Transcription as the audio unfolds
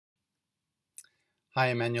Hi,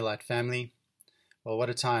 Emmanuelite family. Well, what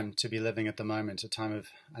a time to be living at the moment, a time of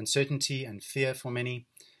uncertainty and fear for many,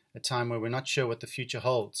 a time where we're not sure what the future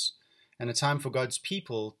holds, and a time for God's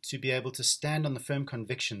people to be able to stand on the firm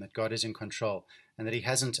conviction that God is in control and that He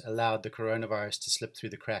hasn't allowed the coronavirus to slip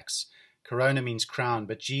through the cracks. Corona means crown,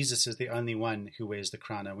 but Jesus is the only one who wears the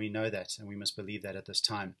crown, and we know that, and we must believe that at this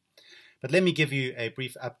time. But let me give you a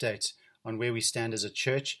brief update on where we stand as a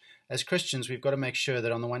church. As Christians, we've got to make sure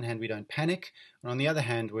that on the one hand we don't panic, and on the other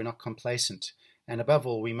hand we're not complacent. And above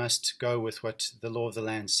all, we must go with what the law of the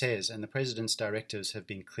land says, and the President's directives have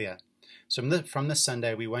been clear. So from this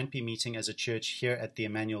Sunday, we won't be meeting as a church here at the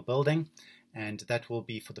Emmanuel building, and that will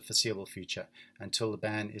be for the foreseeable future until the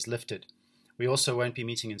ban is lifted. We also won't be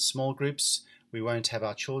meeting in small groups. We won't have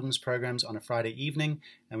our children's programs on a Friday evening,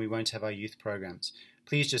 and we won't have our youth programs.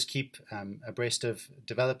 Please just keep abreast of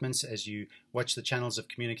developments as you watch the channels of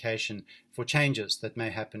communication for changes that may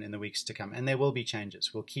happen in the weeks to come. And there will be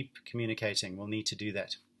changes. We'll keep communicating. We'll need to do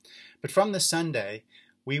that. But from this Sunday,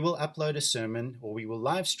 we will upload a sermon, or we will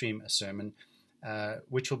live stream a sermon,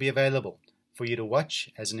 which will be available for you to watch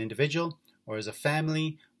as an individual, or as a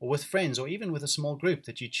family, or with friends, or even with a small group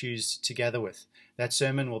that you choose to gather with. That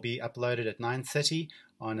sermon will be uploaded at 9:30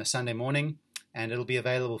 on a Sunday morning, and it'll be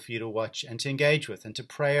available for you to watch and to engage with and to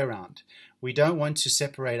pray around. We don't want to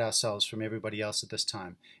separate ourselves from everybody else at this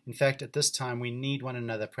time. In fact, at this time, we need one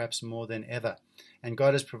another perhaps more than ever. And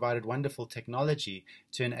God has provided wonderful technology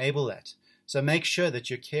to enable that. So make sure that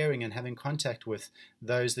you're caring and having contact with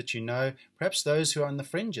those that you know, perhaps those who are on the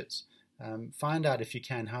fringes. Find out if you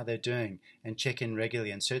can how they're doing and check in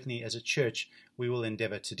regularly. And certainly as a church, we will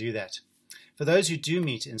endeavor to do that. For those who do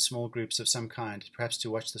meet in small groups of some kind, perhaps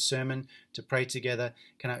to watch the sermon, to pray together,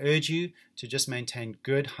 can I urge you to just maintain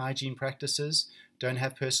good hygiene practices? Don't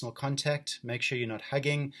have personal contact. Make sure you're not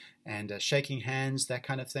hugging and shaking hands, that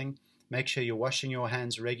kind of thing. Make sure you're washing your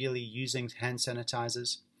hands regularly using hand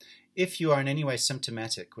sanitizers. If you are in any way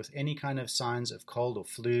symptomatic with any kind of signs of cold or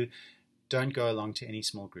flu, don't go along to any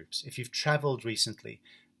small groups. If you've traveled recently,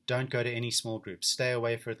 don't go to any small groups. Stay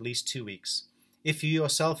away for at least 2 weeks. If you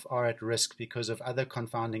yourself are at risk because of other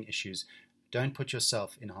confounding issues, don't put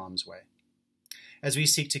yourself in harm's way. As we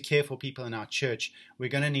seek to care for people in our church, we're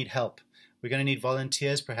going to need help. We're going to need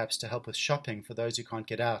volunteers perhaps to help with shopping for those who can't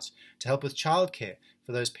get out, to help with childcare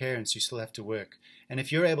for those parents who still have to work. And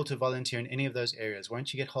if you're able to volunteer in any of those areas,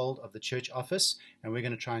 won't you get hold of the church office, and we're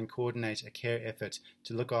going to try and coordinate a care effort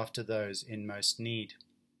to look after those in most need.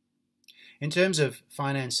 In terms of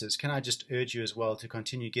finances, can I just urge you as well to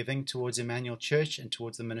continue giving towards Emmanuel Church and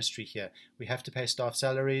towards the ministry here. We have to pay staff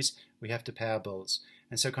salaries, we have to pay our bills,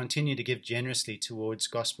 and so continue to give generously towards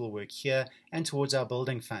gospel work here and towards our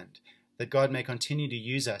building fund, that God may continue to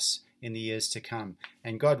use us in the years to come.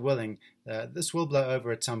 And God willing, this will blow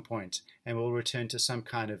over at some point and we'll return to some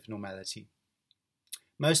kind of normality.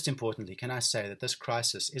 Most importantly, can I say that this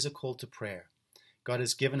crisis is a call to prayer. God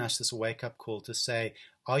has given us this wake-up call to say,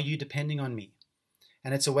 are you depending on me?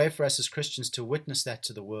 And it's a way for us as Christians to witness that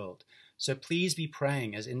to the world. So please be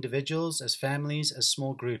praying as individuals, as families, as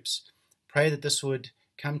small groups. Pray that this would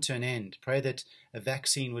come to an end. Pray that a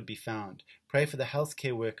vaccine would be found. Pray for the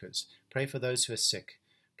healthcare workers. Pray for those who are sick.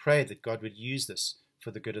 Pray that God would use this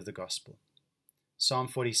for the good of the gospel. Psalm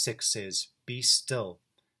 46 says, "Be still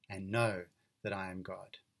and know that I am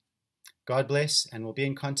God." God bless, and we'll be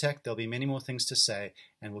in contact. There'll be many more things to say,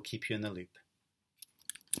 and we'll keep you in the loop.